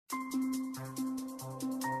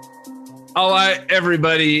All right,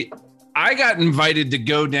 everybody. I got invited to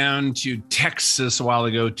go down to Texas a while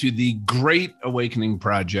ago to the Great Awakening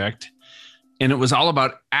Project. And it was all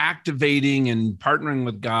about activating and partnering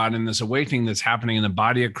with God in this awakening that's happening in the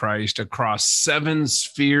body of Christ across 7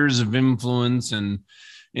 spheres of influence. And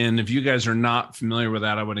if you guys are not familiar with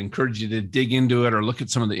that, I would encourage you to dig into it or look at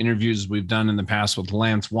some of the interviews we've done in the past with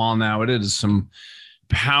Lance Wallnau. It is some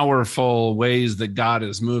powerful ways that God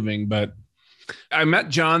is moving. But I met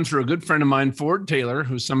John through a good friend of mine, Ford Taylor,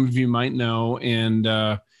 who some of you might know.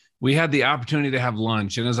 And we had the opportunity to have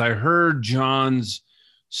lunch. And as I heard John's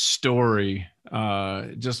story,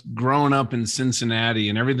 just growing up in Cincinnati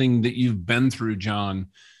and everything that you've been through, John,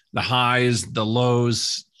 the highs, the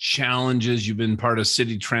lows, challenges, you've been part of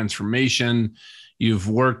city transformation. You've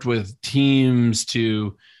worked with teams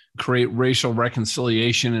to create racial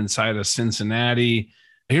reconciliation inside of Cincinnati.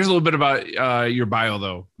 Here's a little bit about your bio,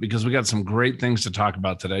 though, because we got some great things to talk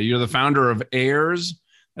about today. You're the founder of AIRS,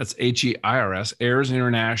 that's HEIRS, AIRS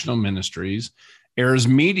International Ministries, AIRS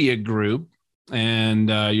Media Group, and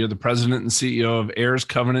you're the president and CEO of AIRS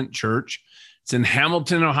Covenant Church. It's in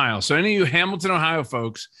Hamilton, Ohio. So any of you Hamilton, Ohio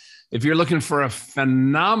folks, if you're looking for a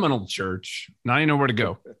phenomenal church, now you know where to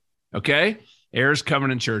go, okay? AIRS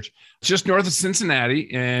Covenant Church. It's just north of Cincinnati,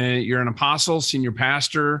 and you're an apostle, senior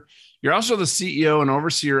pastor. You're also the CEO and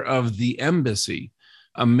overseer of The Embassy.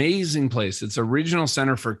 Amazing place. It's a regional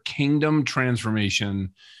center for kingdom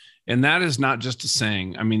transformation. And that is not just a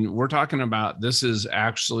saying. I mean, we're talking about this is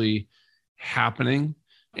actually happening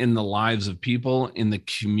in the lives of people, in the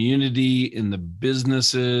community, in the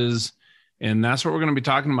businesses. And that's what we're going to be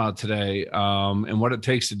talking about today, and what it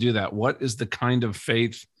takes to do that. What is the kind of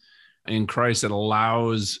faith in Christ that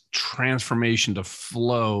allows transformation to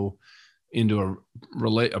flow into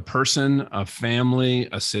a person, a family,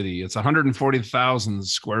 a city? It's 140,000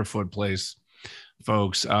 square foot place,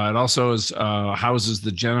 folks. It also houses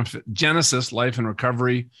the Genesis Life and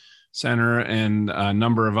Recovery Center and a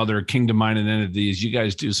number of other kingdom-minded entities. You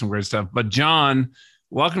guys do some great stuff. But John,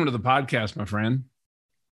 welcome to the podcast, my friend.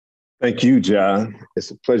 Thank you, John. It's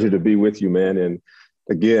a pleasure to be with you, man. And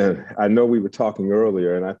again, I know we were talking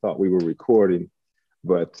earlier and I thought we were recording,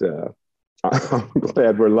 but I'm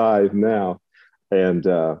glad we're live now. And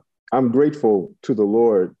I'm grateful to the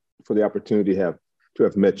Lord for the opportunity to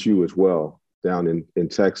have met you as well down in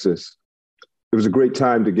Texas. It was a great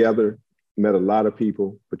time together. Met a lot of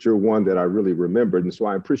people, but you're one that I really remembered. And so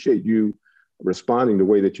I appreciate you responding the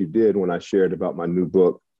way that you did when I shared about my new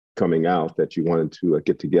book coming out, that you wanted to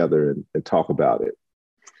get together and talk about it.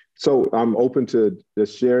 So I'm open to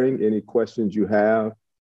just sharing any questions you have,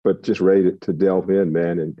 but just ready to delve in,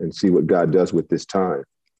 man, and see what God does with this time.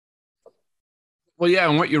 Well, yeah.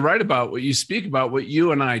 And what you write about, what you speak about, what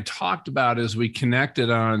you and I talked about as we connected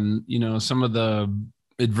on, some of the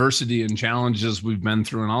adversity and challenges we've been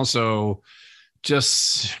through. And also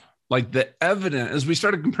just like the evidence, as we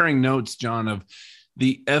started comparing notes, John, of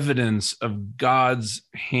the evidence of God's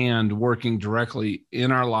hand working directly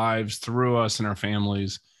in our lives, through us and our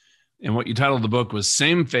families. And what you titled the book was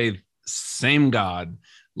Same Faith, Same God,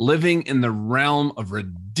 Living in the Realm of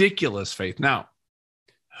Ridiculous Faith. Now,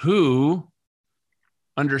 who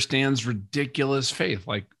understands ridiculous faith?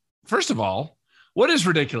 Like, first of all, what is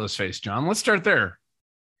ridiculous faith, John? Let's start there.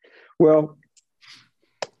 Well,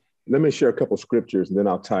 let me share a couple of scriptures and then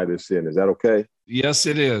I'll tie this in. Is that okay? Yes,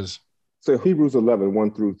 it is. So Hebrews 11,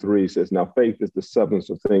 1-3 says, now faith is the substance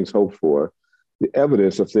of things hoped for, the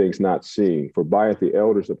evidence of things not seen. For by it the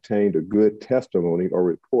elders obtained a good testimony or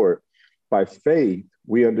report. By faith,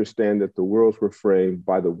 we understand that the worlds were framed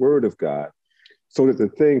by the word of God, so that the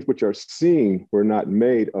things which are seen were not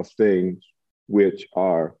made of things which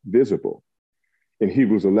are visible. In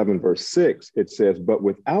Hebrews 11, verse 6, it says, but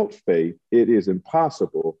without faith, it is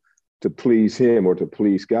impossible to please him or to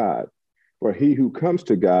please God. For he who comes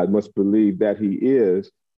to God must believe that he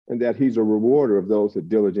is, and that he's a rewarder of those that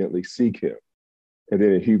diligently seek him. And then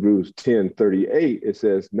in Hebrews 10:38, it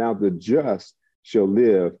says, now the just shall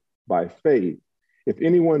live by faith. If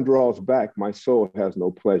anyone draws back, my soul has no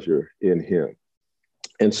pleasure in him.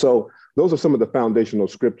 And so those are some of the foundational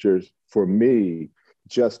scriptures for me,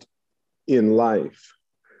 just in life.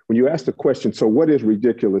 When you ask the question, so what is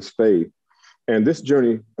ridiculous faith? And this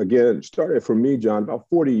journey, again, started for me, John, about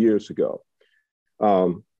 40 years ago.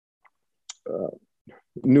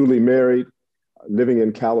 Newly married, living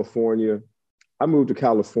in California. I moved to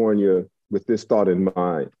California with this thought in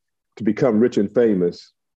mind, to become rich and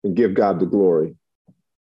famous and give God the glory,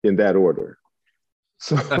 in that order.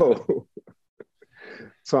 So,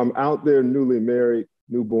 so I'm out there, newly married,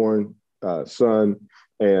 newborn son,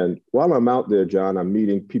 And while I'm out there, John, I'm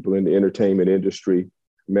meeting people in the entertainment industry,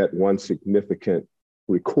 met one significant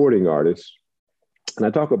recording artist. And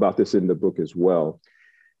I talk about this in the book as well.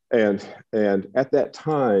 And at that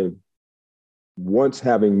time, once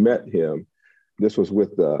having met him, this was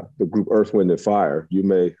with the group Earth, Wind, and Fire. You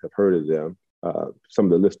may have heard of them. Some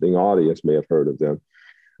of the listening audience may have heard of them.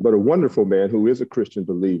 But a wonderful man who is a Christian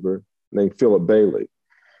believer named Philip Bailey.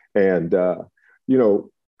 And,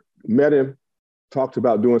 met him, talked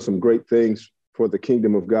about doing some great things for the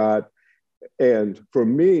kingdom of God. And for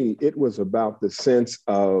me, it was about the sense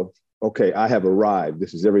of, okay, I have arrived.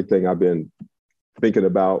 This is everything I've been thinking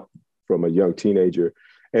about from a young teenager.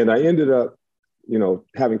 And I ended up,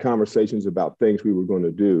 having conversations about things we were going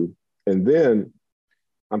to do. And then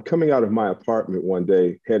I'm coming out of my apartment one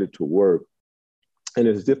day, headed to work, and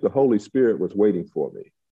it's as if the Holy Spirit was waiting for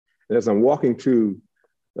me. And as I'm walking to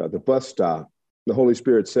the bus stop, the Holy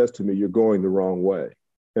Spirit says to me, "You're going the wrong way."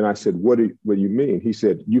 And I said, what do you mean? He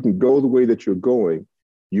said, "You can go the way that you're going.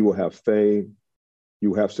 You will have fame, you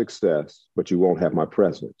will have success, but you won't have my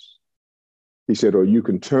presence." He said, "Or you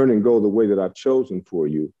can turn and go the way that I've chosen for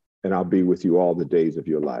you, and I'll be with you all the days of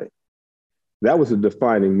your life." That was a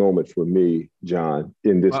defining moment for me, John,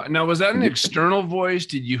 in this. Now, was that an external voice?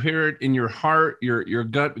 Did you hear it in your heart, your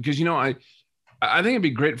gut? Because, I think it'd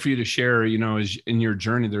be great for you to share, as in your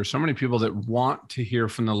journey, there's so many people that want to hear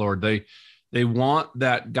from the Lord. They want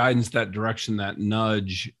that guidance, that direction, that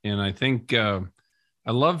nudge. And I think I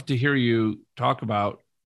love to hear you talk about,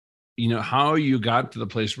 how you got to the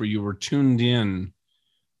place where you were tuned in,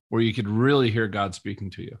 where you could really hear God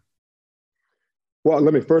speaking to you. Well,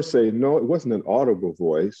 let me first say, no, it wasn't an audible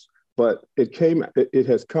voice, but it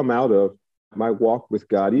has come out of my walk with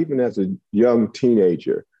God, even as a young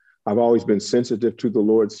teenager. I've always been sensitive to the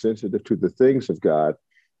Lord, sensitive to the things of God.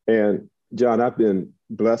 And John, I've been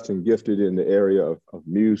blessed and gifted in the area of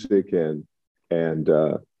music and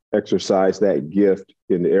exercise that gift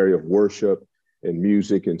in the area of worship and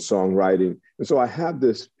music and songwriting. And so I have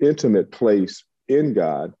this intimate place in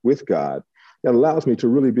God, with God, that allows me to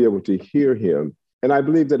really be able to hear him. And I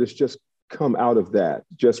believe that it's just come out of that,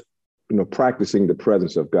 just practicing the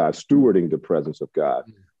presence of God, stewarding the presence of God,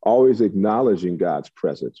 always acknowledging God's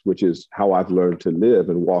presence, which is how I've learned to live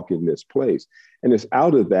and walk in this place. And it's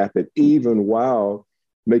out of that even while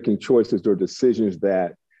making choices or decisions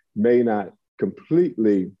that may not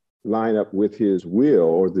completely line up with his will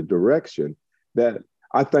or the direction, that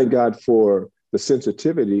I thank God for the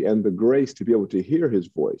sensitivity and the grace to be able to hear his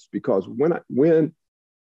voice. Because when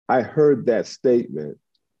I heard that statement,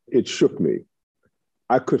 it shook me.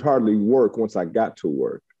 I could hardly work once I got to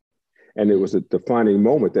work. And it was a defining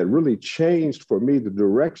moment that really changed for me the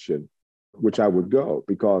direction which I would go.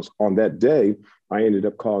 Because on that day, I ended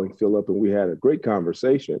up calling Philip and we had a great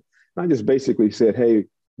conversation. And I just basically said, "Hey,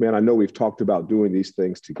 man, I know we've talked about doing these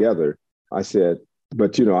things together." I said,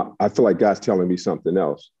 "But, I feel like God's telling me something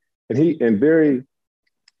else." And in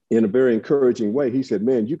a very encouraging way, he said,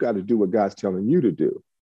 "Man, you got to do what God's telling you to do."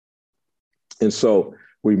 And so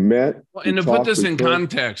we met. Well, and to put this in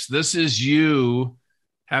context, this is you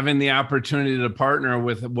having the opportunity to partner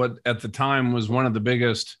with what at the time was one of the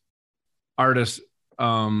biggest artists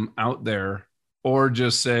out there, or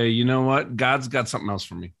just say, "You know what? God's got something else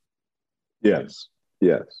for me." Yes.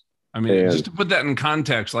 I mean, just to put that in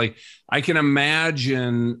context, like I can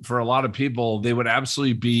imagine for a lot of people, they would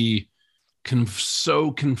absolutely be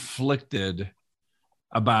so conflicted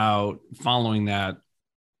about following that.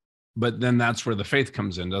 But then that's where the faith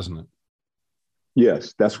comes in, doesn't it?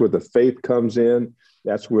 Yes, that's where the faith comes in.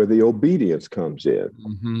 That's where the obedience comes in.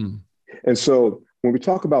 Mm-hmm. And so when we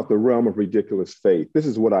talk about the realm of ridiculous faith, this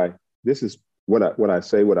is what I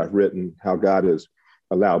say, what I've written, how God has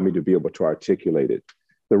allowed me to be able to articulate it.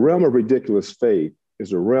 The realm of ridiculous faith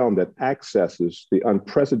is a realm that accesses the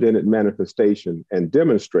unprecedented manifestation and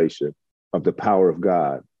demonstration of the power of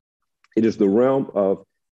God. It is the realm of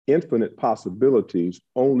infinite possibilities,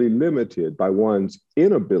 only limited by one's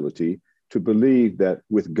inability to believe that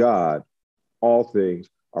with God, all things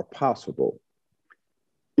are possible.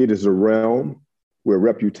 It is a realm where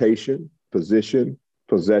reputation, position,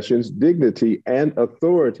 possessions, dignity, and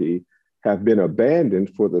authority have been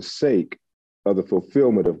abandoned for the sake of the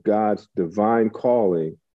fulfillment of God's divine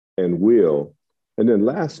calling and will. And then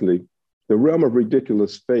lastly, the realm of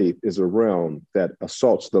ridiculous faith is a realm that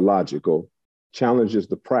assaults the logical, challenges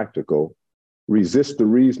the practical, resists the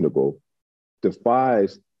reasonable,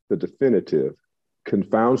 defies the definitive,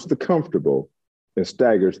 confounds the comfortable, and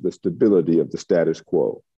staggers the stability of the status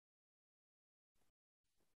quo.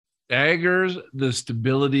 Staggers the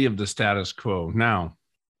stability of the status quo. Now,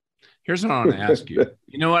 Here's what I want to ask you.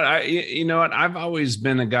 You know what? I've always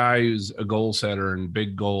been a guy who's a goal setter and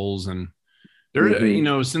big goals. And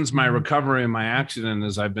there, since my recovery and my accident,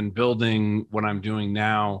 as I've been building what I'm doing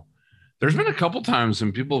now, there's been a couple times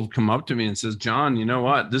when people have come up to me and says, John, you know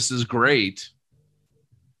what? This is great.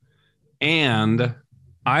 And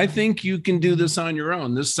I think you can do this on your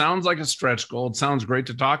own. This sounds like a stretch goal. It sounds great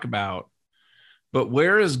to talk about, but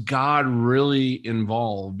where is God really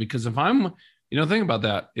involved? Because if I'm, think about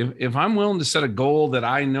that. If I'm willing to set a goal that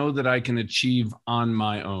I know that I can achieve on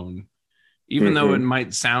my own, even though it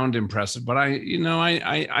might sound impressive, but I know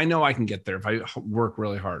I can get there if I work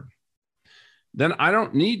really hard, then I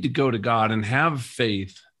don't need to go to God and have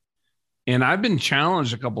faith. And I've been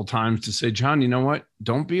challenged a couple of times to say, John, you know what?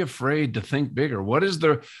 Don't be afraid to think bigger.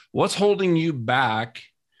 What's holding you back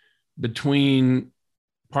between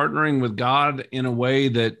partnering with God in a way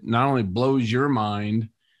that not only blows your mind,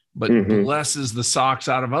 but blesses the socks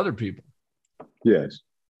out of other people? Yes.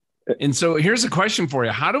 And so here's a question for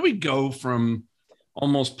you. How do we go from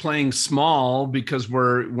almost playing small because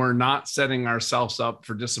we're not setting ourselves up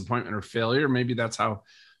for disappointment or failure? Maybe that's how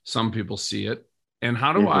some people see it. And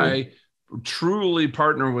how do I truly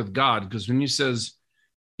partner with God? Because when he says,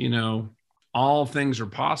 all things are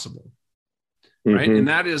possible, right? And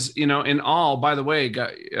that is, in all, by the way,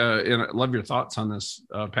 and I love your thoughts on this,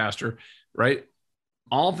 Pastor, right?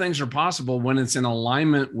 All things are possible when it's in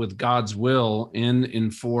alignment with God's will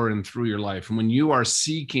in, for, and through your life. And when you are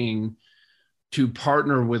seeking to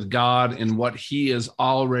partner with God in what he is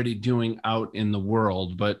already doing out in the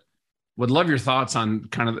world. But would love your thoughts on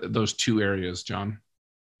kind of those two areas, John.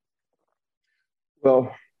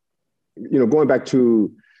 Well, going back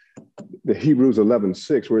to the Hebrews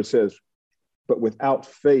 11:6, where it says, but without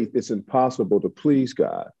faith, it's impossible to please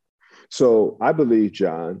God. So I believe,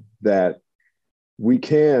 John, that we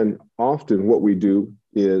can often, what we do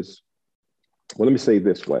is, well, let me say it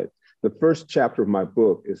this way. The first chapter of my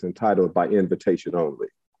book is entitled By Invitation Only.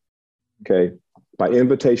 Okay, by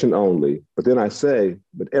invitation only. But then I say,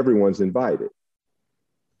 but everyone's invited.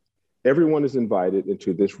 Everyone is invited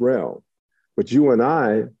into this realm. But you and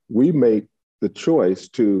I, we make the choice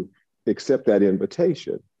to accept that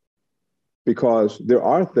invitation, because there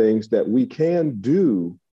are things that we can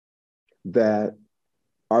do that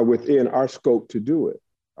are within our scope to do it,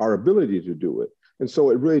 our ability to do it. And so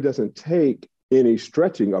it really doesn't take any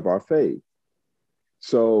stretching of our faith.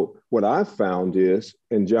 So what I've found is,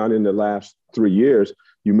 and John, in the last 3 years,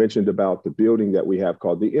 you mentioned about the building that we have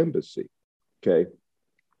called the Embassy. Okay.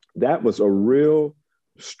 That was a real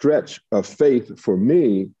stretch of faith for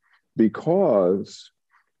me, because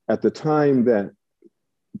at the time that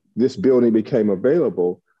this building became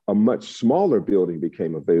available, a much smaller building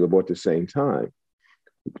became available at the same time.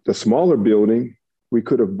 The smaller building we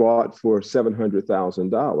could have bought for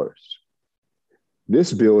 $700,000.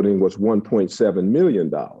 This building was $1.7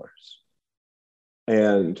 million.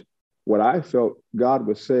 And what I felt God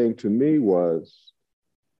was saying to me was,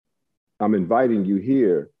 I'm inviting you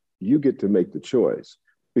here. You get to make the choice.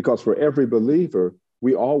 Because for every believer,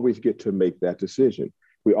 we always get to make that decision.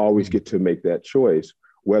 We always get to make that choice,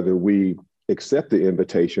 whether we accept the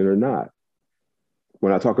invitation or not.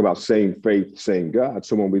 When I talk about same faith, same God,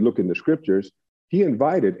 so when we look in the scriptures, he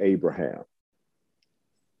invited Abraham.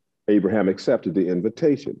 Abraham accepted the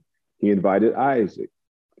invitation. He invited Isaac,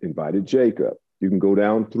 invited Jacob. You can go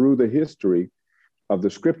down through the history of the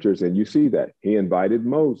scriptures and you see that. He invited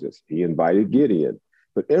Moses. He invited Gideon.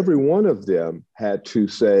 But every one of them had to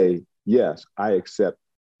say, yes, I accept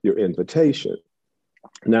your invitation.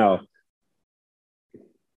 Now,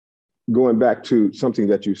 going back to something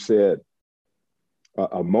that you said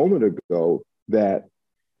a moment ago, that,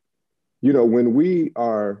 when we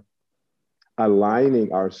are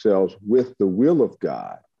aligning ourselves with the will of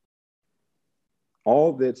God,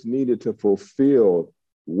 all that's needed to fulfill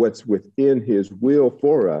what's within his will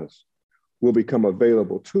for us will become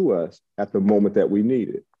available to us at the moment that we need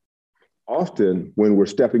it. Often when we're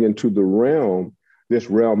stepping into this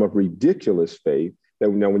realm of ridiculous faith, that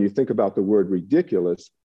now when you think about the word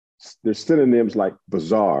ridiculous, there's synonyms like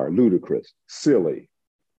bizarre, ludicrous, silly,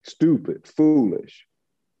 stupid, foolish,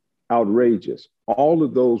 outrageous. All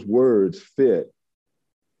of those words fit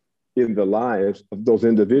in the lives of those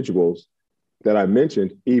individuals that I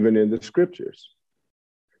mentioned, even in the scriptures.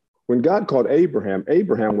 When God called Abraham,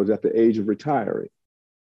 Abraham was at the age of retiring.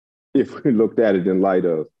 If we looked at it in light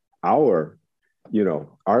of our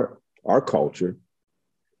culture,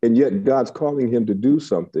 and yet God's calling him to do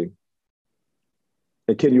something.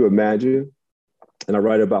 And can you imagine? And I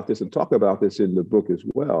write about this and talk about this in the book as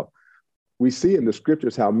well. We see in the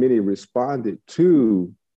scriptures how many responded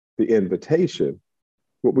to the invitation,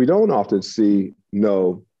 What we don't often see,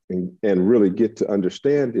 know, and really get to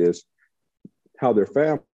understand is how their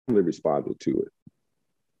family responded to it.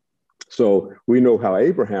 So we know how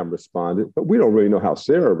Abraham responded, but we don't really know how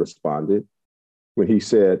Sarah responded when he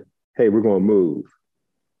said, hey, we're going to move.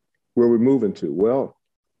 Where are we moving to? Well,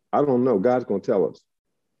 I don't know. God's going to tell us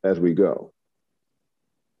as we go.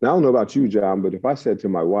 Now, I don't know about you, John, but if I said to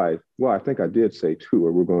my wife, well, I think I did say to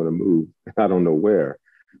her, we're going to move. I don't know where.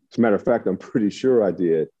 As a matter of fact, I'm pretty sure I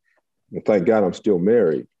did. And thank God I'm still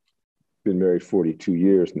married. Been married 42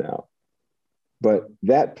 years now. But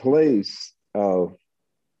that place of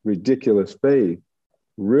ridiculous faith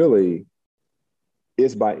really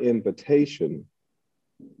is by invitation.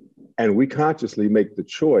 And we consciously make the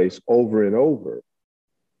choice over and over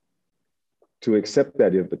to accept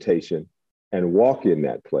that invitation and walk in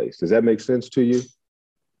that place. Does that make sense to you?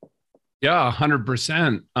 Yeah,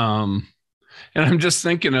 100%. And I'm just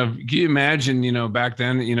thinking of, can you imagine, back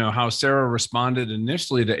then, how Sarah responded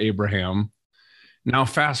initially to Abraham. Now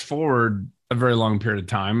fast forward a very long period of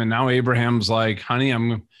time. And now Abraham's like,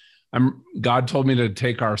 honey, God told me to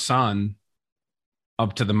take our son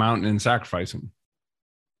up to the mountain and sacrifice him.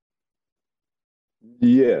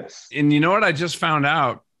 Yes. And you know what I just found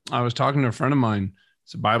out? I was talking to a friend of mine,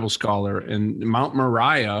 it's a Bible scholar, and Mount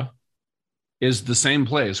Moriah is the same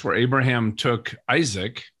place where Abraham took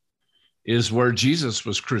Isaac, is where Jesus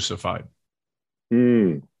was crucified.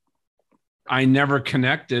 I never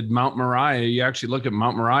connected Mount Moriah. You actually look at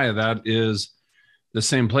Mount Moriah, that is the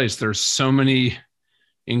same place. There's so many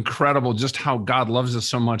incredible, just how God loves us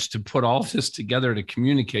so much to put all this together to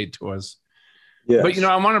communicate to us. Yes. But,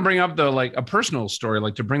 I want to bring up though, like a personal story,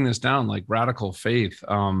 like to bring this down, like radical faith.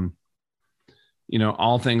 All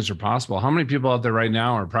things are possible. How many people out there right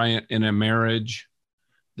now are probably in a marriage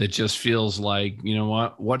that just feels like,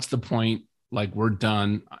 what's the point? Like, we're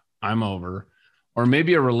done. I'm over. Or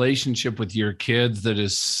maybe a relationship with your kids that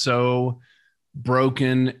is so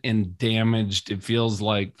broken and damaged. It feels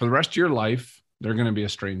like for the rest of your life, they're going to be a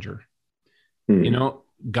stranger.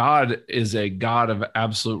 God is a God of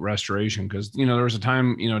absolute restoration. Because, there was a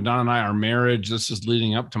time, Don and I, our marriage, this is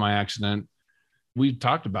leading up to my accident. We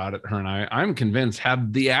talked about it, her and I'm convinced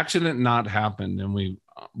had the accident not happened and we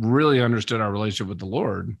really understood our relationship with the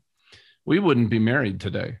Lord, we wouldn't be married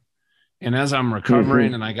today. And as I'm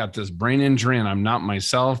recovering and I got this brain injury and I'm not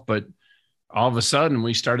myself, but all of a sudden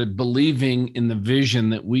we started believing in the vision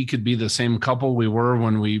that we could be the same couple we were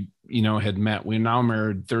when we, had met. We're now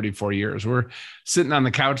married 34 years. We're sitting on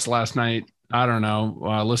the couch last night, I don't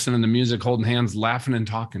know, listening to music, holding hands, laughing and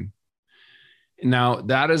talking. Now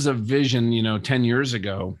that is a vision, 10 years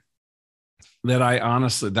ago that I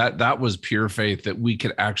honestly, that was pure faith that we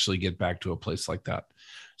could actually get back to a place like that.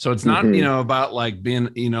 So it's not, about like being,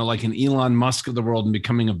 like an Elon Musk of the world and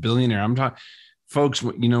becoming a billionaire. I'm talking, folks,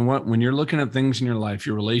 you know what, when you're looking at things in your life,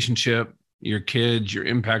 your relationship, your kids, your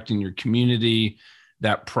impact in your community,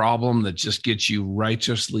 that problem that just gets you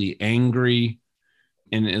righteously angry.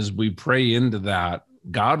 And as we pray into that,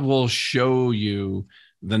 God will show you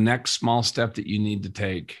the next small step that you need to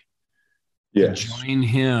take. Yes. To join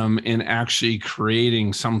him in actually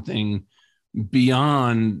creating something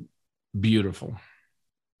beyond beautiful.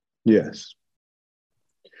 Yes.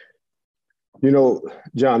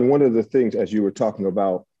 John, one of the things as you were talking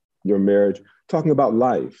about your marriage, talking about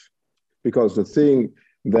life, because the thing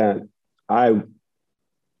that I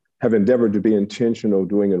have endeavored to be intentional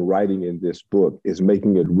doing and writing in this book is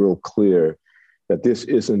making it real clear that this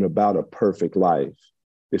isn't about a perfect life.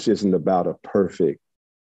 This isn't about a perfect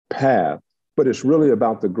path, but it's really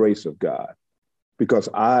about the grace of God. Because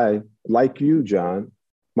I, like you, John,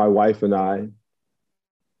 my wife and I,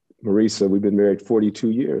 Marisa, we've been married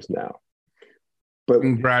 42 years now. But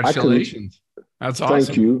congratulations. That's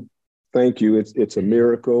awesome. Thank you. It's a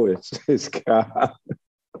miracle. It's God.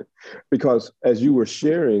 Because as you were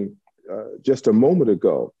sharing just a moment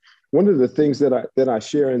ago, one of the things that I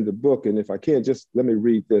share in the book, and if I can, just let me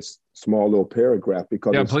read this small little paragraph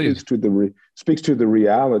because speaks to the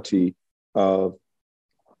reality of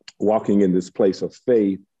walking in this place of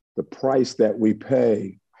faith, the price that we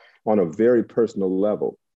pay on a very personal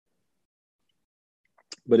level.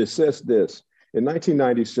 But it says this: in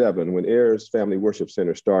 1997, when Ayers Family Worship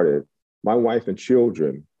Center started, my wife and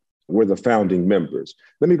children were the founding members.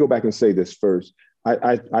 Let me go back and say this first.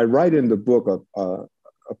 I write in the book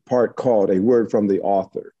a part called A Word from the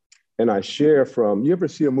Author. And I share from, you ever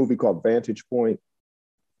see a movie called Vantage Point?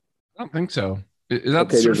 I don't think so. Is that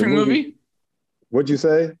the surfing movie? What'd you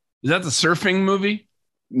say? Is that the surfing movie?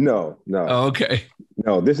 No. Oh, okay.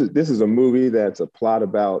 No, this is a movie that's a plot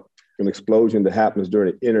about an explosion that happens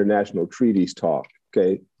during an international treaties talk.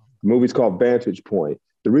 Okay. The movie's called Vantage Point.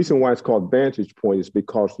 The reason why it's called vantage point is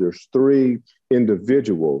because there's three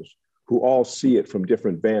individuals who all see it from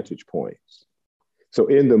different vantage points. So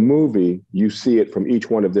in the movie, you see it from each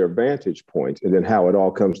one of their vantage points and then how it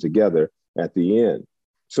all comes together at the end.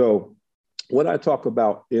 So what I talk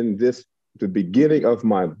about in the beginning of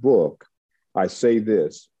my book, I say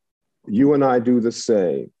this: you and I do the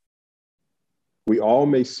same. We all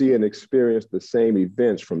may see and experience the same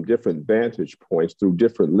events from different vantage points through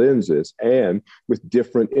different lenses and with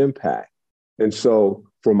different impact. And so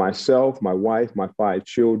for myself, my wife, my 5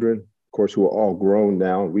 children, of course, who are all grown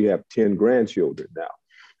now, we have 10 grandchildren now.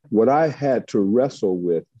 What I had to wrestle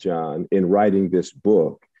with, John, in writing this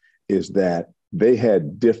book is that they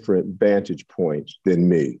had different vantage points than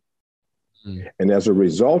me. And as a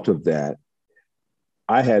result of that,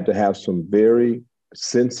 I had to have some very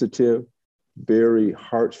sensitive, very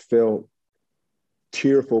heartfelt,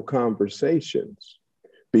 tearful conversations,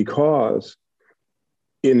 because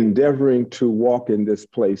in endeavoring to walk in this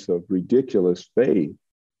place of ridiculous faith,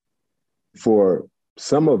 for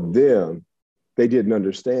some of them, they didn't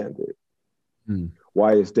understand it.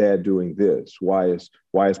 Why is dad doing this? Why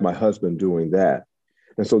is my husband doing that?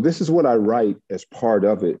 And so this is what I write as part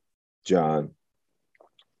of it, John.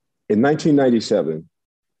 In 1997,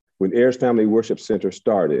 when Ayers Family Worship Center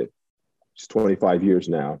started, it's 25 years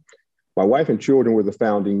now, my wife and children were the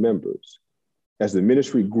founding members. As the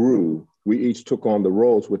ministry grew, we each took on the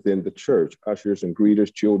roles within the church: ushers and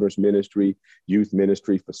greeters, children's ministry, youth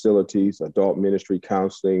ministry, facilities, adult ministry,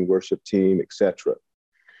 counseling, worship team, etc.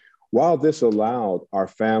 While this allowed our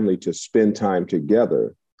family to spend time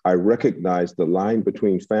together, I recognized the line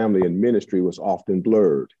between family and ministry was often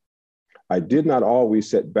blurred. I did not always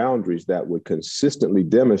set boundaries that would consistently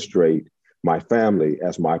demonstrate my family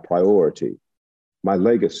as my priority. My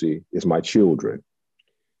legacy is my children.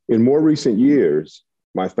 In more recent years,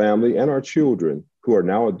 my family and our children, who are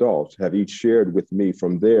now adults, have each shared with me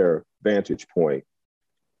from their vantage point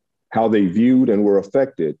how they viewed and were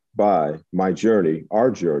affected by my journey, our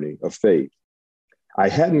journey of faith. I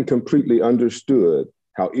hadn't completely understood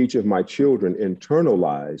how each of my children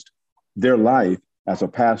internalized their life as a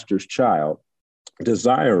pastor's child,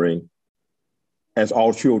 desiring, as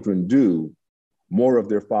all children do, more of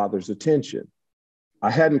their father's attention.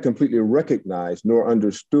 I hadn't completely recognized nor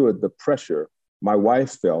understood the pressure my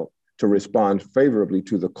wife felt to respond favorably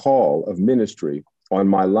to the call of ministry on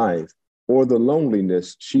my life, or the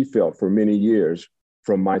loneliness she felt for many years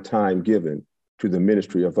from my time given to the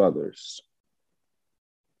ministry of others.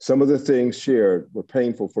 Some of the things shared were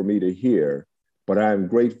painful for me to hear, but I am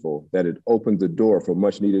grateful that it opened the door for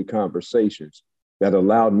much needed conversations that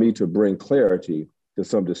allowed me to bring clarity to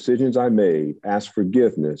some decisions I made, ask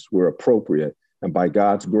forgiveness where appropriate, and by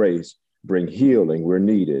God's grace, bring healing where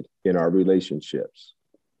needed in our relationships.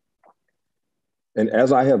 And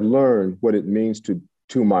as I have learned what it means to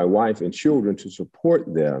my wife and children to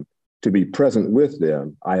support them, to be present with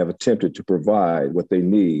them, I have attempted to provide what they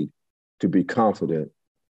need to be confident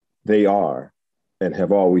they are and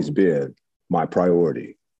have always been my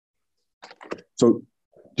priority. So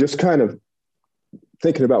just kind of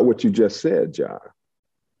thinking about what you just said, John,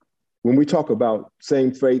 when we talk about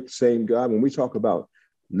same faith, same God, when we talk about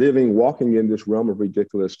living, walking in this realm of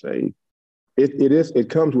ridiculous faith, it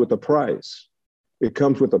comes with a price. It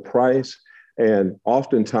comes with a price, and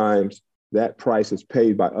oftentimes that price is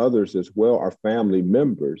paid by others as well, our family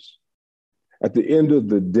members. At the end of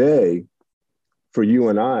the day, for you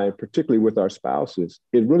and I, particularly with our spouses,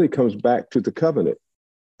 it really comes back to the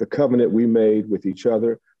covenant we made with each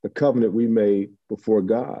other, the covenant we made before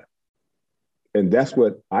God. And that's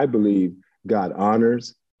what I believe God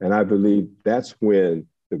honors. And I believe that's when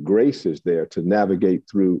the grace is there to navigate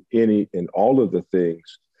through any and all of the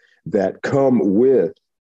things that come with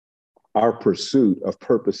our pursuit of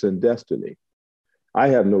purpose and destiny. I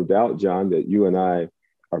have no doubt, John, that you and I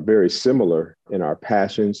are very similar in our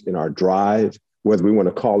passions, in our drive, whether we want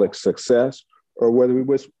to call it success or whether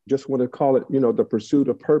we just want to call it, the pursuit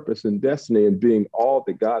of purpose and destiny and being all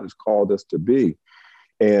that God has called us to be.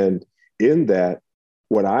 And in that,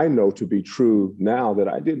 what I know to be true now that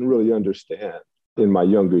I didn't really understand in my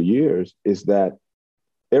younger years is that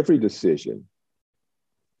every decision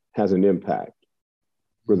has an impact,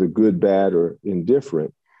 whether good, bad, or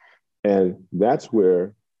indifferent. And that's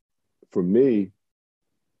where, for me,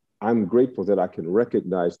 I'm grateful that I can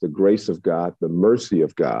recognize the grace of God, the mercy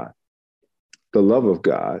of God, the love of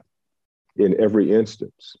God in every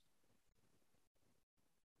instance.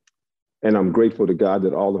 And I'm grateful to God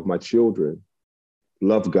that all of my children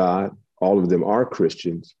love God. All of them are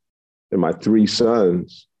Christians. And my 3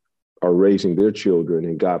 sons are raising their children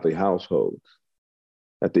in godly households.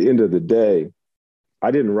 At the end of the day,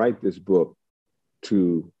 I didn't write this book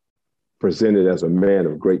to present it as a man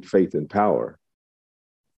of great faith and power.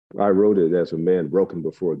 I wrote it as a man broken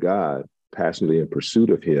before God, passionately in pursuit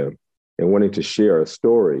of him, and wanting to share a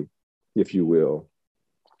story, if you will,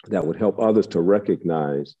 that would help others to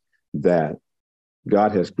recognize that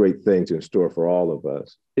God has great things in store for all of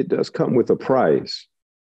us. It does come with a price,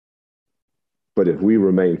 but if we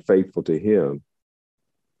remain faithful to him,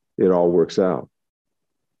 it all works out.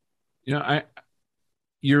 You know,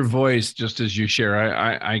 your voice, just as you share,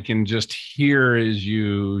 I can just hear as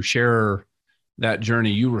you share that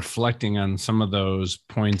journey, you reflecting on some of those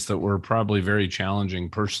points that were probably very challenging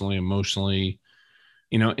personally, emotionally,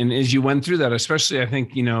 you know, and as you went through that, especially, I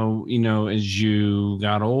think, you know, as you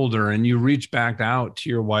got older and you reached back out to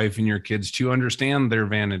your wife and your kids to understand their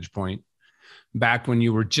vantage point back when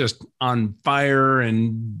you were just on fire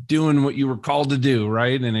and doing what you were called to do.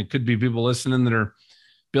 Right. And it could be people listening that are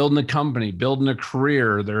building a company, building a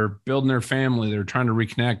career, they're building their family, they're trying to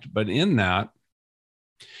reconnect. But in that,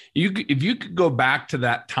 if you could go back to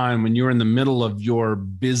that time when you were in the middle of your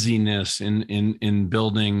busyness in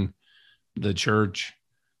building the church,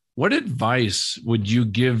 what advice would you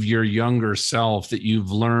give your younger self that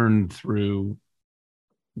you've learned through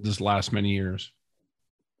this last many years?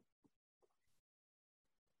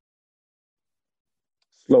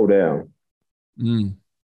 Slow down.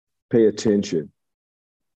 Pay attention.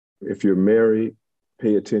 If you're married,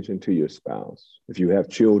 pay attention to your spouse. If you have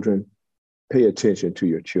children, pay attention to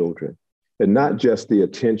your children. And not just the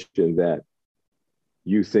attention that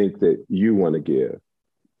you think that you want to give.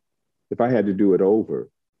 If I had to do it over,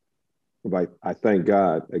 I thank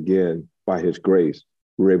God, again, by his grace,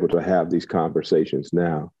 we're able to have these conversations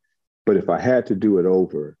now. But if I had to do it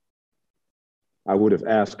over, I would have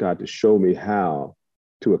asked God to show me how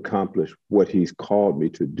to accomplish what he's called me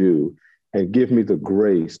to do and give me the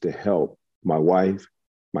grace to help my wife,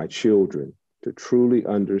 my children, to truly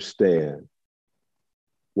understand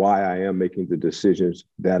why I am making the decisions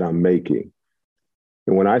that I'm making.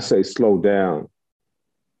 And when I say slow down,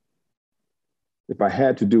 if I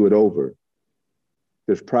had to do it over,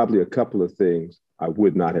 there's probably a couple of things I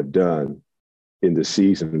would not have done in the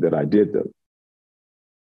season that I did them.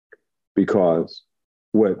 Because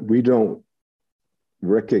what we don't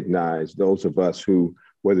recognize, those of us who,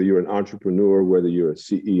 whether you're an entrepreneur, whether you're a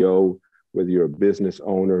CEO, whether you're a business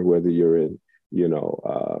owner, whether you're in,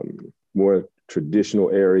 more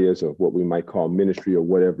traditional areas of what we might call ministry or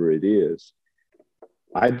whatever it is,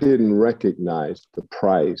 I didn't recognize the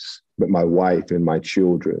price that my wife and my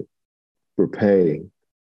children were paying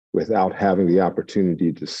without having the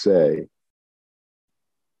opportunity to say,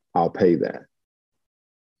 I'll pay that.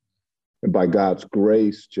 And by God's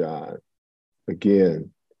grace, John,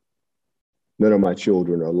 again, none of my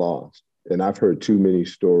children are lost. And I've heard too many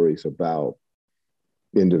stories about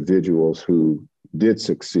individuals who did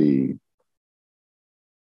succeed.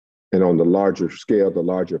 And on the larger scale, the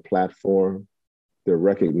larger platform, they're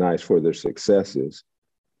recognized for their successes.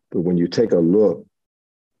 But when you take a look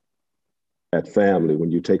at family,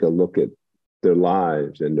 when you take a look at their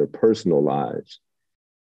lives and their personal lives,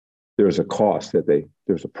 there's a cost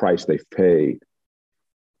there's a price they've paid.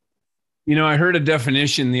 You know, I heard a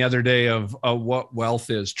definition the other day of what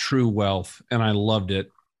wealth is, true wealth, and I loved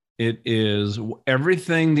it. It is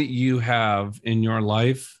everything that you have in your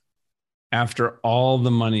life after all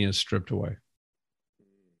the money is stripped away.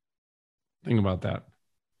 Think about that.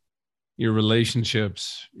 Your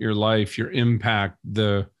relationships, your life, your impact,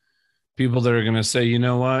 the people that are going to say, you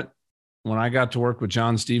know what? When I got to work with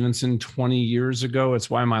John Stevenson 20 years ago, it's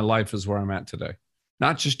why my life is where I'm at today.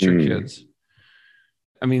 Not just your kids.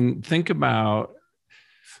 I mean, think about,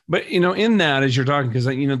 but, in that, as you're talking, because,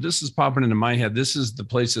 this is popping into my head. This is the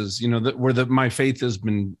places, where my faith has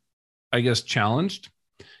been, I guess, challenged.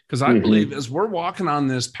 Because I believe as we're walking on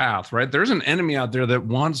this path, right, there's an enemy out there that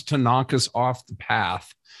wants to knock us off the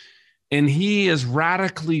path. And he is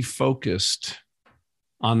radically focused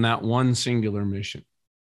on that one singular mission.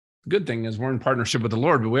 Good thing is we're in partnership with the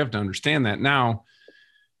Lord, but we have to understand that. Now,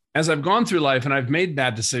 as I've gone through life and I've made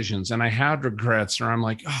bad decisions and I had regrets, or I'm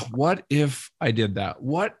like, oh, what if I did that?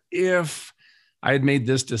 What if I had made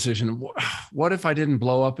this decision? What if I didn't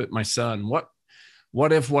blow up at my son? What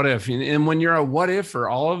if? And when you're a what if-er,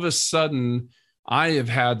 all of a sudden, I have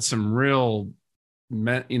had some real,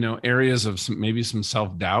 areas of maybe some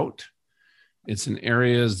self-doubt. It's in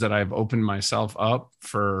areas that I've opened myself up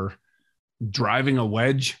for driving a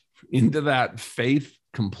wedge into that faith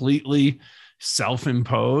completely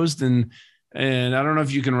self-imposed. And I don't know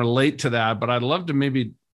if you can relate to that, but I'd love to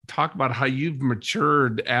maybe talk about how you've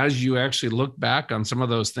matured as you actually look back on some of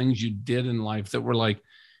those things you did in life that were like,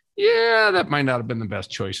 yeah, that might not have been the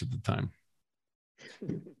best choice at the time.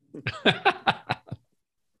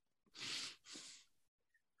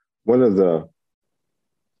 One of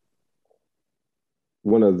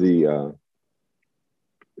the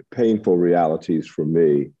painful realities for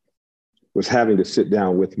me was having to sit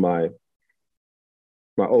down with my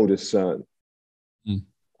oldest son,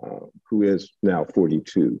 who is now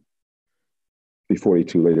 42, be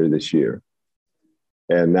 42 later this year.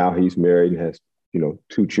 And now he's married and has,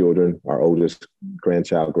 two children, our oldest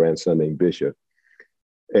grandson named Bishop.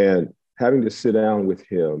 And having to sit down with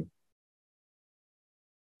him,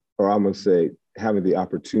 or I'm going to say having the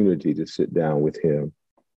opportunity to sit down with him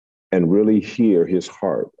and really hear his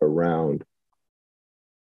heart around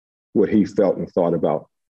what he felt and thought about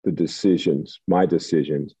the decisions, my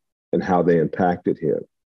decisions, and how they impacted him.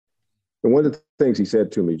 And one of the things he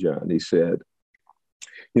said to me, John, he said,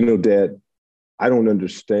 Dad, I don't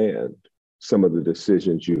understand some of the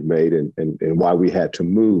decisions you've made and why we had to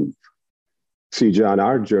move. See, John,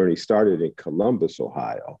 our journey started in Columbus,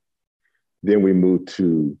 Ohio. Then we moved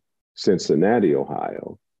to Cincinnati,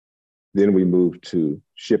 Ohio. Then we moved to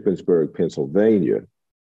Shippensburg, Pennsylvania.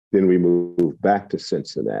 Then we moved back to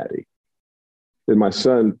Cincinnati. Then my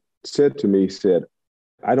son said to me, he said,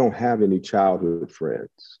 I don't have any childhood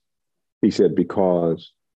friends. He said,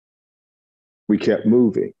 because we kept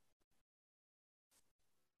moving.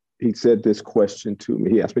 He said this question to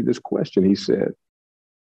me. He asked me this question. He said,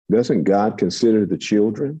 doesn't God consider the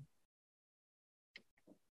children?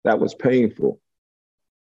 That was painful.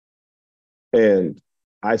 And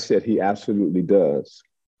I said, he absolutely does.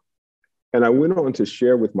 And I went on to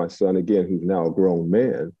share with my son, again, who's now a grown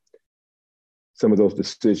man, some of those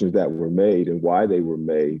decisions that were made and why they were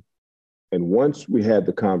made. And once we had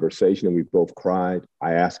the conversation and we both cried,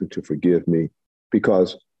 I asked him to forgive me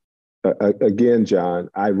because, again, John,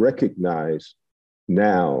 I recognize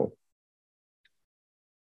now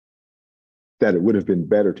that it would have been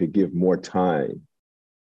better to give more time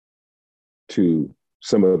to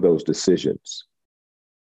some of those decisions.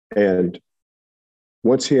 And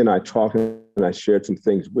once he and I talked and I shared some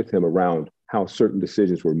things with him around how certain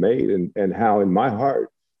decisions were made and how in my heart,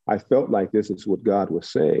 I felt like this is what God was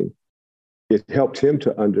saying. It helped him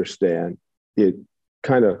to understand. It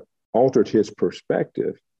kind of altered his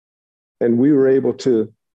perspective. And we were able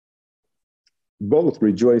to both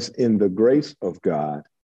rejoice in the grace of God,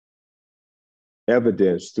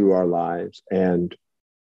 evidenced through our lives and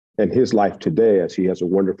his life today as he has a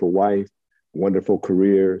wonderful wife, wonderful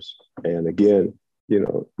careers, and again,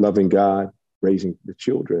 loving God, raising the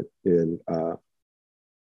children in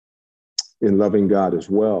loving God as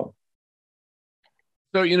well.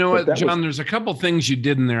 So, you know what, John, there's a couple things you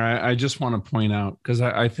did in there I just want to point out because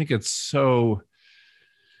I think it's so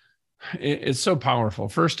powerful.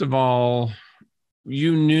 First of all,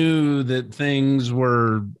 you knew that things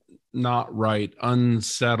were not right,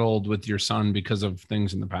 unsettled with your son because of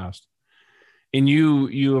things in the past. And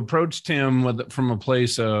you approached him from a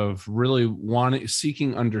place of really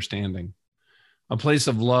seeking understanding, a place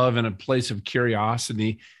of love and a place of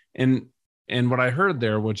curiosity. And what I heard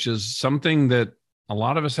there, which is something that a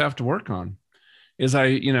lot of us have to work on, is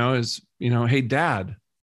hey, Dad,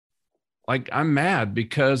 like I'm mad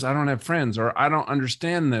because I don't have friends, or I don't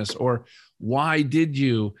understand this, or why did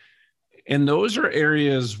you? And those are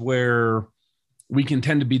areas where we can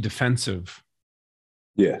tend to be defensive.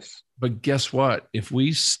 Yes. But guess what? If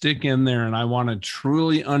we stick in there and I want to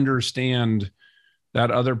truly understand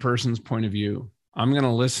that other person's point of view, I'm going to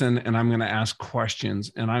listen and I'm going to ask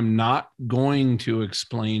questions, and I'm not going to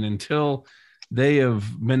explain until they have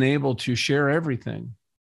been able to share everything.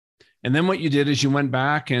 And then what you did is you went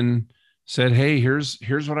back and said, hey, here's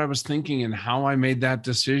what I was thinking and how I made that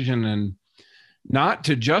decision, and not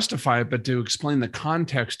to justify it, but to explain the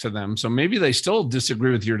context to them. So maybe they still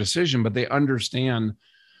disagree with your decision, but they understand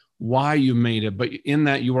why you made it. But in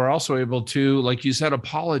that, you are also able to, like you said,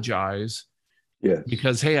 apologize. Yes.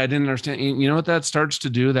 Because, hey, I didn't understand. You know what that starts to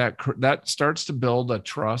do? That starts to build a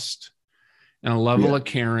trust and a level of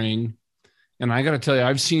caring. And I got to tell you,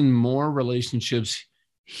 I've seen more relationships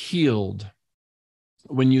healed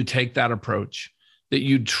when you take that approach, that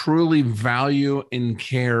you truly value and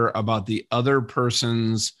care about the other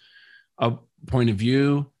person's point of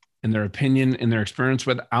view and their opinion and their experience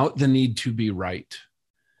without the need to be right.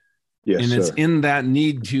 Yes, and it's sir. in that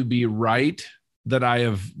need to be right that I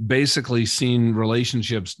have basically seen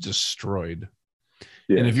relationships destroyed.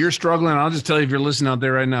 Yes. And if you're struggling, I'll just tell you, if you're listening out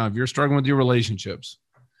there right now, if you're struggling with your relationships,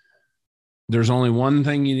 there's only one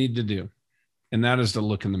thing you need to do, and that is to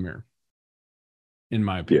look in the mirror, in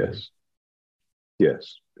my opinion.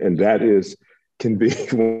 Yes. And that can be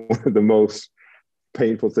one of the most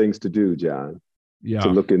painful things to do, John, Yeah. to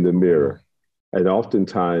look in the mirror. And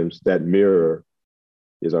oftentimes that mirror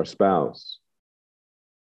is our spouse,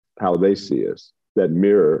 how they see us. That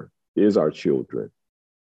mirror is our children,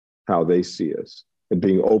 how they see us, and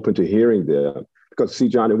being open to hearing them. Because see,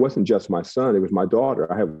 John, it wasn't just my son, it was my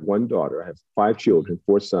daughter. I have one daughter. I have 5 children,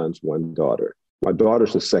 4 sons, 1 daughter. My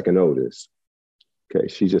daughter's the second oldest. Okay,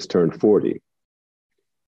 she just turned 40.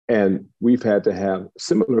 And we've had to have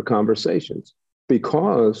similar conversations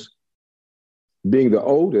because being the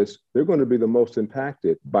oldest, they're going to be the most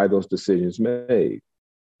impacted by those decisions made.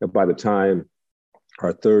 And by the time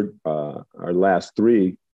our last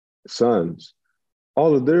 3 sons,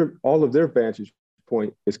 all of their vantage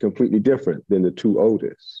point is completely different than the 2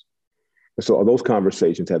 oldest. And so those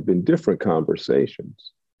conversations have been different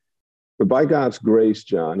conversations. But by God's grace,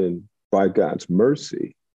 John, and by God's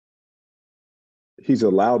mercy, he's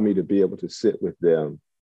allowed me to be able to sit with them.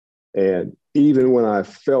 And even when I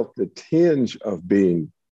felt the tinge of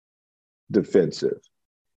being defensive,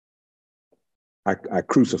 I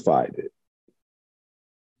crucified it,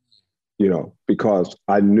 because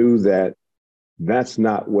I knew that that's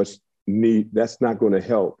not that's not going to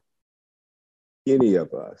help any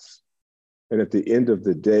of us. And at the end of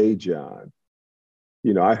the day, John,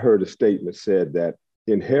 I heard a statement said that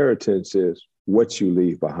inheritance is what you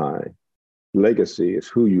leave behind. Legacy is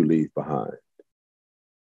who you leave behind.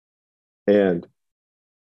 And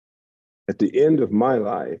at the end of my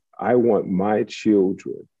life, I want my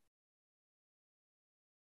children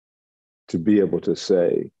to be able to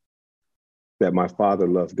say that my father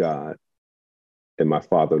loved God and my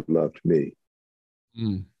father loved me.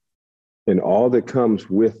 Mm. And all that comes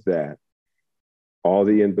with that, all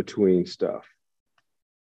the in-between stuff.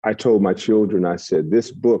 I told my children, I said,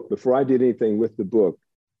 this book, before I did anything with the book,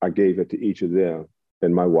 I gave it to each of them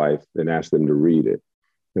and my wife and asked them to read it.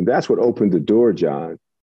 And that's what opened the door, John,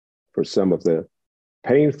 for some of the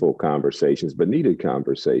painful conversations, but needed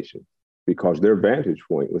conversations, because their vantage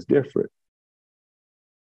point was different.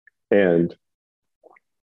 And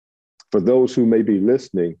for those who may be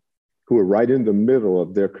listening, who are right in the middle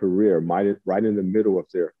of their career, right in the middle of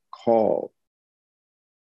their call,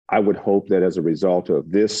 I would hope that as a result of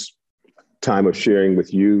this time of sharing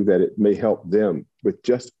with you, that it may help them with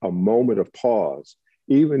just a moment of pause,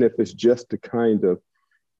 even if it's just to kind of,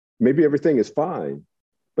 maybe everything is fine,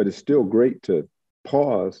 but it's still great to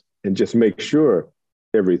pause and just make sure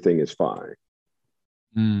everything is fine.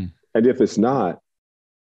 Mm. And if it's not,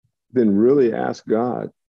 then really ask God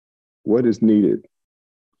what is needed.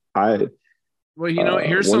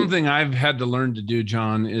 Here's something I've had to learn to do,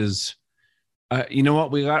 John, is,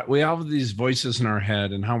 we have these voices in our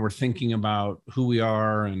head and how we're thinking about who we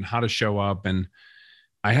are and how to show up. And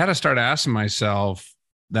I had to start asking myself,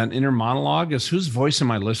 that inner monologue is, whose voice am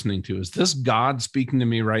I listening to? Is this God speaking to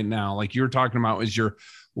me right now? Like you were talking about as you're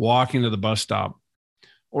walking to the bus stop,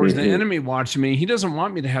 or is the enemy watching me? He doesn't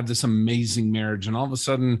want me to have this amazing marriage. And all of a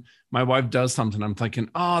sudden my wife does something. I'm thinking,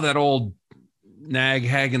 oh, that old nag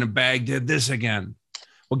hag in a bag did this again.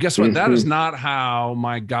 Well, guess what? That is not how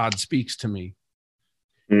my God speaks to me.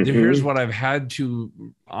 Here's what I've had to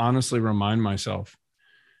honestly remind myself.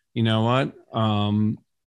 You know what?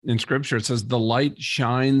 In scripture, it says the light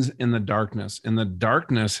shines in the darkness, and the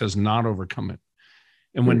darkness has not overcome it.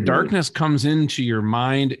 And when darkness comes into your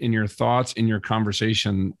mind, in your thoughts, in your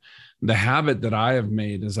conversation, the habit that I have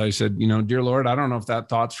made is I said, dear Lord, I don't know if that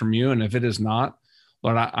thought's from you. And if it is not,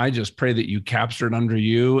 Lord, I just pray that you capture it under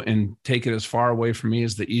you and take it as far away from me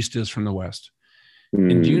as the east is from the west.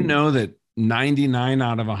 And do you know that 99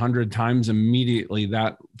 out of 100 times immediately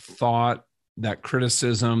that thought, that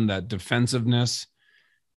criticism, that defensiveness,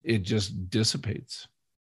 it just dissipates.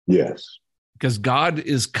 Yes. Because God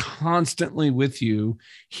is constantly with you.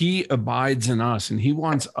 He abides in us, and he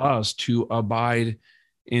wants us to abide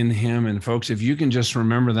in him. And folks, if you can just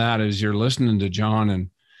remember that as you're listening to John,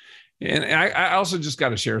 and I also just got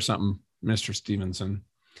to share something, Mr. Stevenson.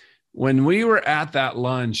 When we were at that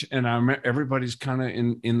lunch, and everybody's kind of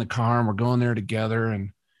in the car, and we're going there together,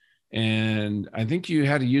 and I think you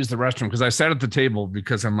had to use the restroom, because I sat at the table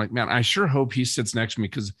because I'm like, man, I sure hope he sits next to me,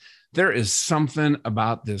 because there is something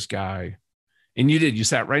about this guy. And you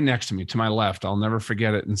sat right next to me, to my left. I'll never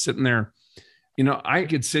forget it. And sitting there, I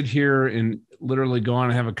could sit here and literally go on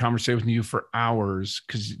and have a conversation with you for hours,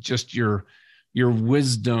 because just your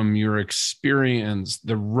wisdom, your experience,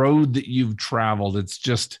 the road that you've traveled, it's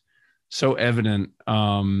just so evident.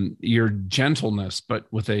 Your gentleness, but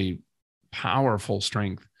with a powerful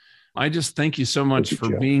strength. I just thank you so much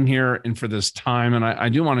for being here and for this time. And I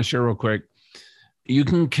do want to share real quick, you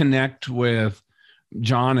can connect with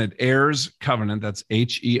John at Heirs Covenant. That's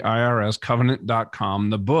HEIRS covenant.com.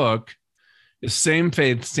 The book is Same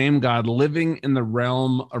Faith, Same God, Living in the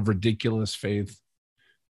Realm of Ridiculous Faith.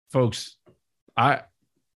 Folks, I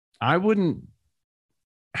wouldn't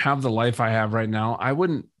have the life I have right now. I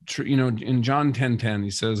wouldn't, in John 10:10,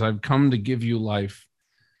 he says, I've come to give you life.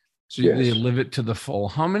 So yes, you live it to the full.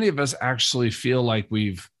 How many of us actually feel like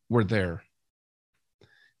we're there?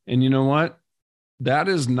 And you know what? That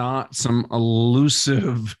is not some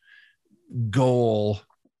elusive goal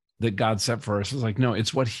that God set for us. It's like, no,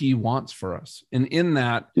 it's what he wants for us. And in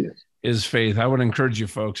that is faith. I would encourage you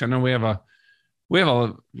folks. I know we have a,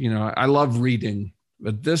 I love reading,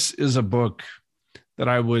 but this is a book that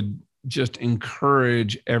I would just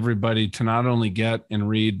encourage everybody to not only get and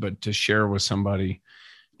read, but to share with somebody.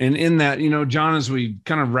 And in that, John, as we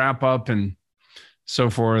kind of wrap up and so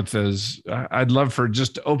forth, I'd love for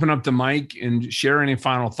just to open up the mic and share any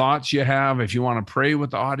final thoughts you have. If you want to pray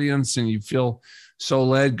with the audience and you feel so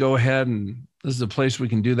led, go ahead. And this is a place we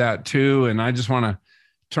can do that too. And I just want to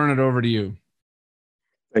turn it over to you.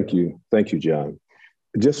 Thank you. Thank you, John.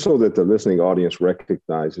 Just so that the listening audience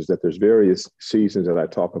recognizes that there's various seasons that I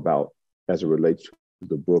talk about as it relates to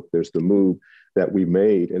the book. There's the move that we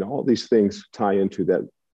made, and all these things tie into that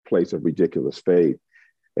place of ridiculous faith.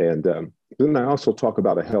 And then I also talk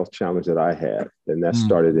about a health challenge that I had, and that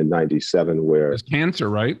started in 97, where it's cancer,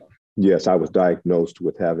 right? Yes, I was diagnosed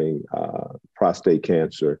with having prostate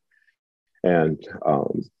cancer. And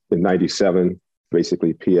in 97,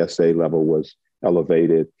 basically PSA level was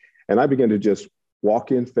elevated. And I began to just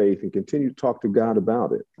walk in faith and continue to talk to God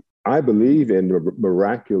about it. I believe in the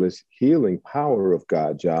miraculous healing power of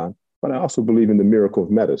God, John, but I also believe in the miracle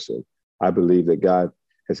of medicine. I believe that God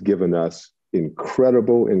has given us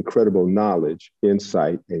incredible knowledge,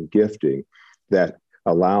 insight, and gifting that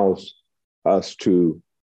allows us to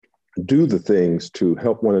do the things to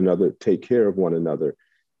help one another, take care of one another.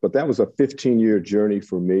 But that was a 15-year journey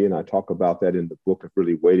for me. And I talk about that in the book of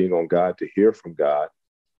really waiting on God to hear from God.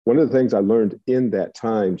 One of the things I learned in that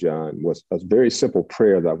time, John, was a very simple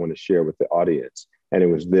prayer that I want to share with the audience. And it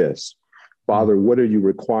was this: Father, what are you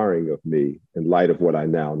requiring of me in light of what I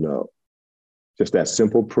now know? Just that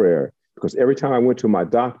simple prayer. Because every time I went to my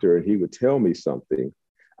doctor and he would tell me something,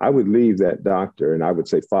 I would leave that doctor and I would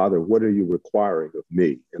say, Father, what are you requiring of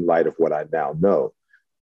me in light of what I now know?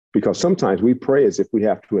 Because sometimes we pray as if we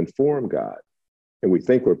have to inform God, and we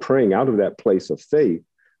think we're praying out of that place of faith,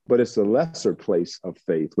 but it's a lesser place of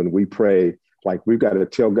faith when we pray like we've got to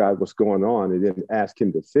tell God what's going on and then ask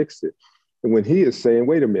him to fix it. And when he is saying,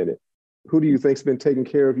 wait a minute, who do you think's been taking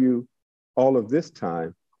care of you all of this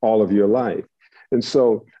time, all of your life? And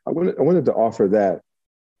so I wanted to offer that.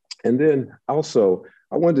 And then also,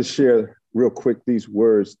 I wanted to share real quick these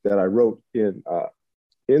words that I wrote in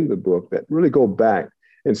the book that really go back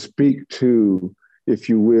and speak to, if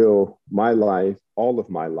you will, my life, all of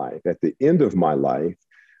my life. At the end of my life,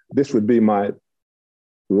 this would be my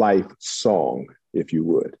life song, if you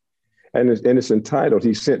would. And it's entitled,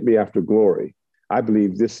 He Sent Me After Glory. I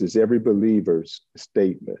believe this is every believer's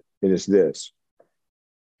statement, and it's this.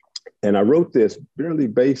 And I wrote this really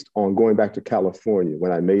based on going back to California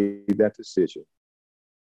when I made that decision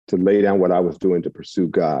to lay down what I was doing to pursue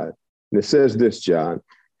God. And it says this, John: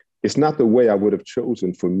 it's not the way I would have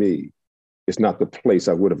chosen for me. It's not the place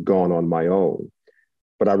I would have gone on my own.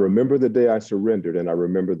 But I remember the day I surrendered, and I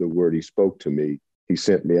remember the word he spoke to me. He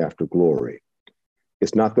sent me after glory.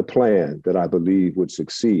 It's not the plan that I believe would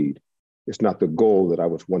succeed. It's not the goal that I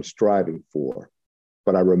was once striving for.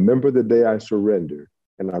 But I remember the day I surrendered,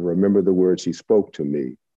 and I remember the words he spoke to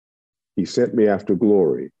me. He sent me after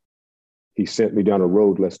glory. He sent me down a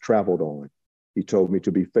road less traveled on. He told me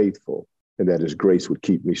to be faithful and that his grace would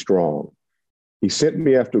keep me strong. He sent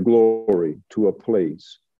me after glory to a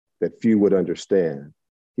place that few would understand.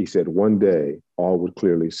 He said, one day all would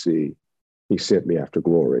clearly see. He sent me after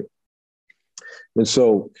glory. And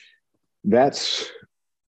so that's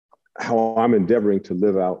how I'm endeavoring to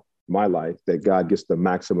live out my life, that God gets the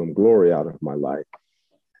maximum glory out of my life.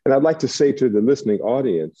 And I'd like to say to the listening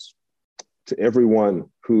audience, to everyone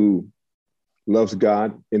who loves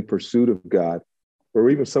God, in pursuit of God, or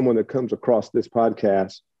even someone that comes across this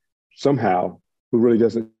podcast somehow who really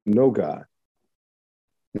doesn't know God,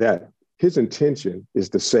 that his intention is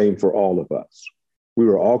the same for all of us. We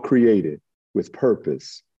were all created with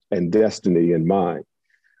purpose and destiny in mind.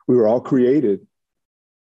 We were all created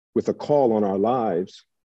with a call on our lives.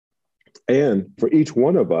 And for each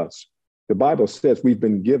one of us, the Bible says we've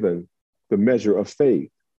been given the measure of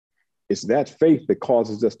faith. It's that faith that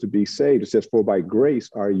causes us to be saved. It says, for by grace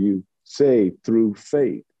are you saved through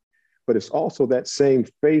faith. But it's also that same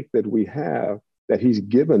faith that we have that he's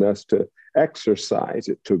given us to exercise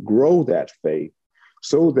it, to grow that faith,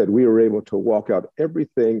 so that we are able to walk out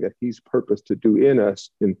everything that he's purposed to do in us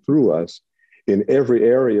and through us in every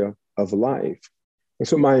area of life. And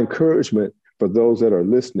so my encouragement for those that are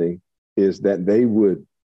listening is that they would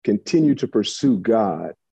continue to pursue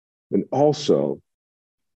God and also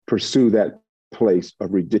pursue that place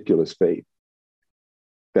of ridiculous faith.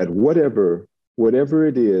 That whatever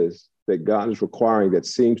it is that God is requiring that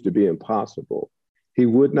seems to be impossible, he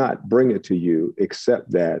would not bring it to you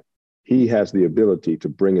except that he has the ability to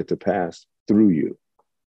bring it to pass through you.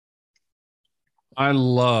 I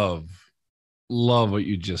love what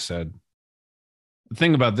you just said.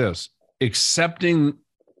 Think about this: accepting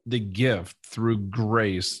the gift through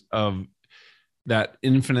grace of that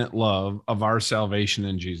infinite love of our salvation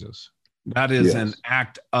in Jesus. That is an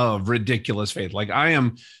act of ridiculous faith. Like, I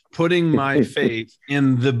am putting my faith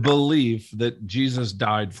in the belief that Jesus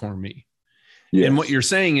died for me. Yes. And what you're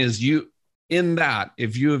saying is,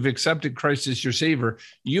 if you have accepted Christ as your Savior,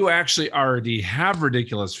 you actually already have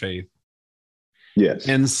ridiculous faith. Yes.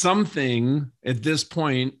 And something at this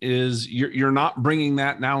point is you're not bringing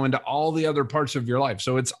that now into all the other parts of your life.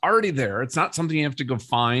 So it's already there. It's not something you have to go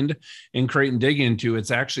find and create and dig into.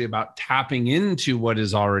 It's actually about tapping into what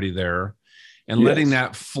is already there and letting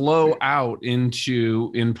that flow out in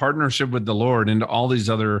partnership with the Lord into all these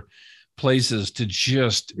other places to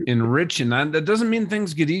just enrich. And that doesn't mean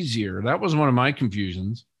things get easier. That was one of my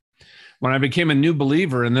confusions. When I became a new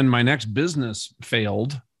believer and then my next business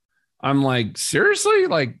failed, I'm like, seriously?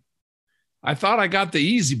 Like, I thought I got the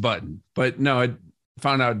easy button, but no, I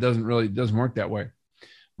found out it doesn't work that way.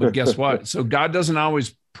 But guess what? So God doesn't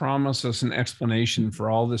always promise us an explanation for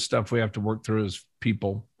all this stuff we have to work through as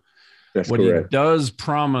people. That's what correct. He does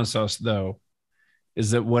promise us, though, is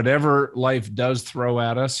that whatever life does throw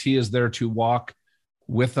at us, he is there to walk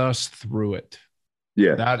with us through it.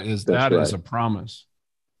 Yeah, that is a promise.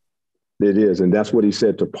 It is. And that's what he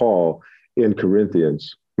said to Paul in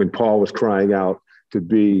Corinthians, when Paul was crying out to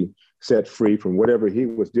be set free from whatever he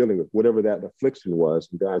was dealing with, whatever that affliction was.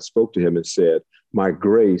 And God spoke to him and said, my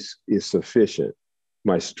grace is sufficient.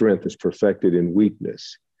 My strength is perfected in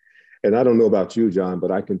weakness. And I don't know about you, John, but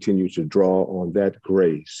I continue to draw on that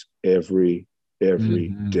grace every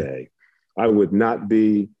day. I would not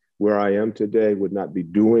be where I am today, would not be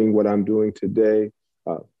doing what I'm doing today,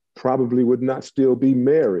 probably would not still be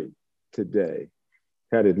married today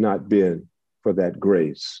had it not been for that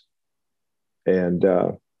grace. And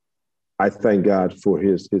I thank God for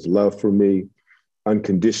his love for me,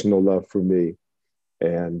 unconditional love for me,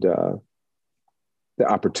 and the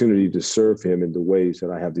opportunity to serve him in the ways that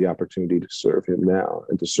I have the opportunity to serve him now,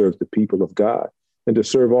 and to serve the people of God, and to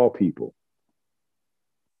serve all people.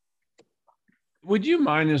 Would you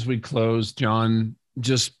mind, as we close, John,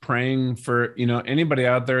 just praying for, anybody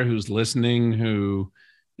out there who's listening, who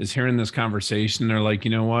is hearing this conversation, they're like, you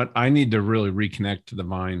know what, I need to really reconnect to the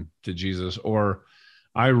vine, to Jesus, or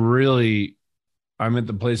I'm at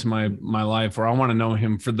the place in my life where I want to know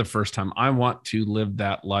him for the first time. I want to live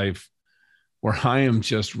that life where I am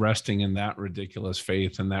just resting in that ridiculous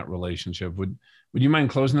faith and that relationship. Would you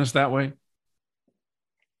mind closing us that way?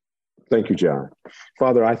 Thank you, John.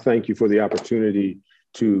 Father, I thank you for the opportunity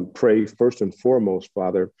to pray first and foremost,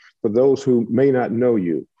 Father, for those who may not know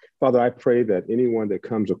you. Father, I pray that anyone that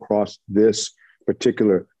comes across this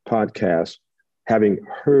particular podcast, having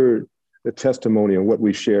heard the testimony and what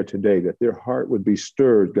we shared today, that their heart would be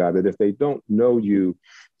stirred, God, that if they don't know you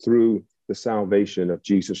through the salvation of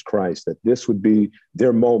Jesus Christ, that this would be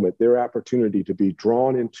their moment, their opportunity to be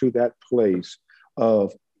drawn into that place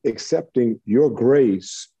of accepting your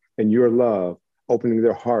grace and your love, opening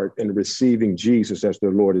their heart and receiving Jesus as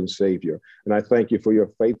their Lord and Savior. And I thank you for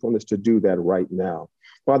your faithfulness to do that right now.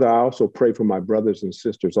 Father, I also pray for my brothers and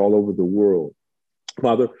sisters all over the world,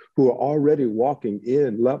 Father, who are already walking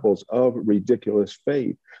in levels of ridiculous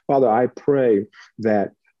faith. Father, I pray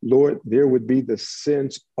that, Lord, there would be the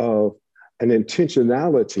sense of an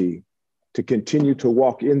intentionality to continue to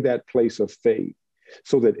walk in that place of faith,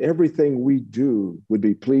 so that everything we do would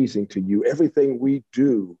be pleasing to you. Everything we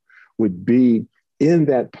do would be in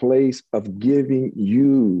that place of giving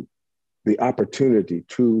you the opportunity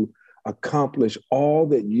to accomplish all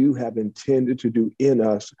that you have intended to do in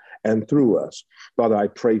us and through us. Father, I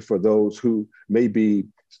pray for those who may be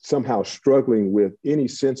somehow struggling with any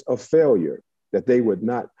sense of failure, that they would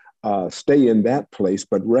not stay in that place,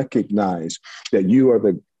 but recognize that you are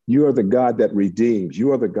the God that redeems.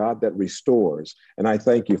 You are the God that restores. And I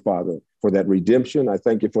thank you, Father, for that redemption. I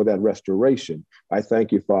thank you for that restoration. I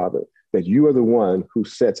thank you, Father, that you are the one who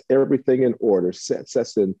sets everything in order, sets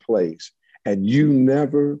us in place, and you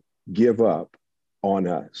never give up on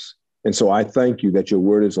us. And so I thank you that your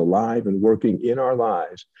word is alive and working in our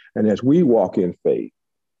lives. And as we walk in faith,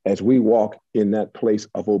 as we walk in that place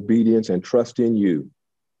of obedience and trust in you,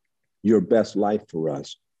 your best life for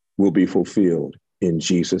us will be fulfilled in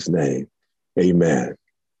Jesus' name. Amen.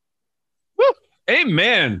 Woo!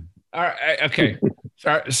 Amen. All right. Okay.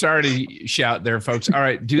 Sorry to shout there, folks. All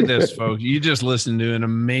right. Do this, folks. You just listened to an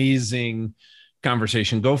amazing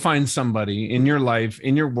conversation. Go find somebody in your life,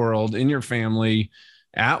 in your world, in your family,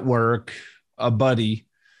 at work, a buddy,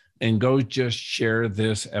 and go just share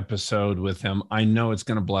this episode with them. I know it's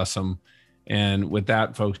going to bless them. And with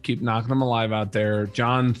that, folks, keep knocking them alive out there.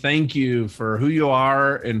 John, thank you for who you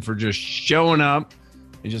are and for just showing up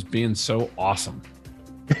and just being so awesome.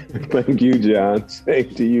 Thank you, John. Same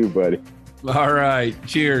to you, buddy. All right.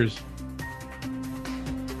 Cheers.